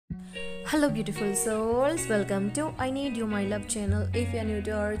Hello beautiful souls, welcome to I Need You My Love channel. If you are new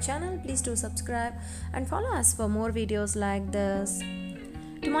to our channel, please do subscribe and follow us for more videos like this.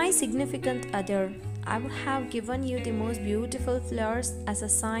 To my significant other, I would have given you the most beautiful flowers as a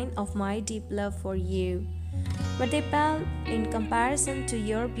sign of my deep love for you. But they pale in comparison to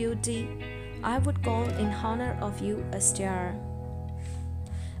your beauty. I would call in honor of you a star.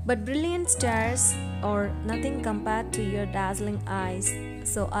 But brilliant stars are nothing compared to your dazzling eyes.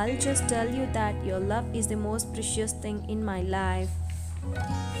 So I'll just tell you that your love is the most precious thing in my life.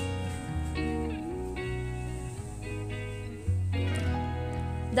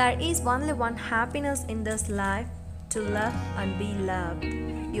 There is only one happiness in this life, to love and be loved.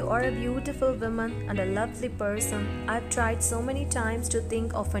 You are a beautiful woman and a lovely person. I've tried so many times to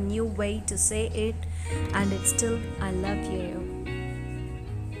think of a new way to say it, and it's still I love you.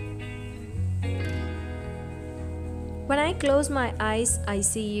 When I close my eyes, I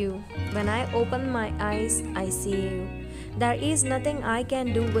see you. When I open my eyes, I see you. There is nothing I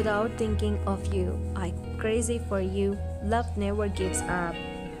can do without thinking of you. I'm crazy for you. Love never gives up.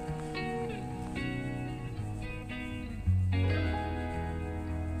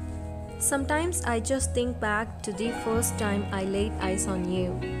 Sometimes I just think back to the first time I laid eyes on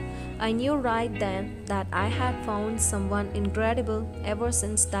you. I knew right then that I had found someone incredible ever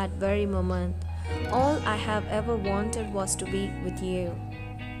since that very moment. All I have ever wanted was to be with you.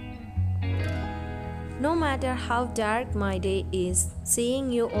 No matter how dark my day is,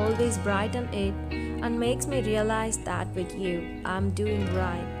 seeing you always brighten it and makes me realize that with you, I'm doing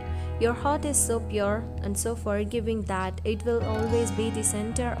right. Your heart is so pure and so forgiving that it will always be the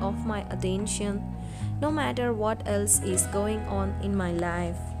center of my attention, no matter what else is going on in my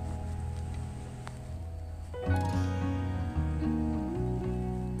life.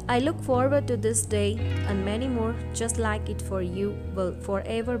 I look forward to this day and many more just like it for you will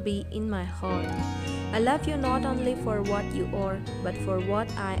forever be in my heart. I love you not only for what you are, but for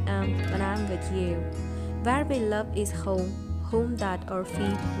what I am when I'm with you. Where we love is home that our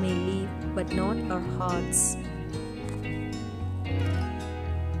feet may leave, but not our hearts.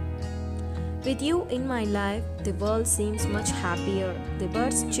 With you in my life, the world seems much happier. The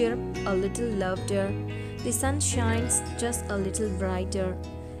birds chirp a little louder. The sun shines just a little brighter.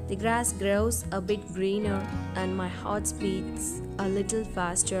 The grass grows a bit greener and my heart beats a little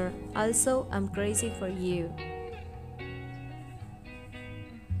faster. Also, I'm crazy for you.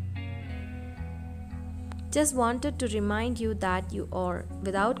 Just wanted to remind you that you are,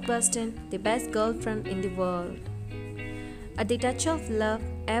 without question, the best girlfriend in the world. At the touch of love,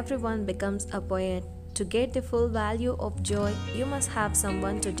 everyone becomes a poet. To get the full value of joy, you must have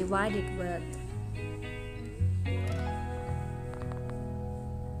someone to divide it with.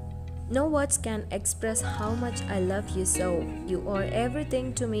 No words can express how much I love you so. You are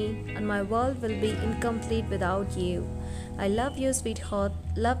everything to me, and my world will be incomplete without you. I love you, sweetheart.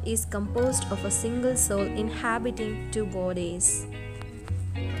 Love is composed of a single soul inhabiting two bodies.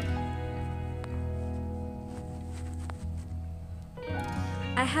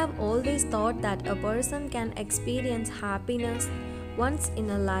 I have always thought that a person can experience happiness once in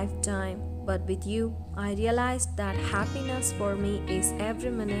a lifetime. But with you, I realized that happiness for me is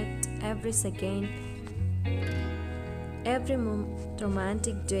every minute, every second, every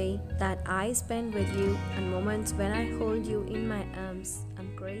romantic day that I spend with you and moments when I hold you in my arms.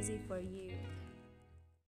 I'm crazy for you.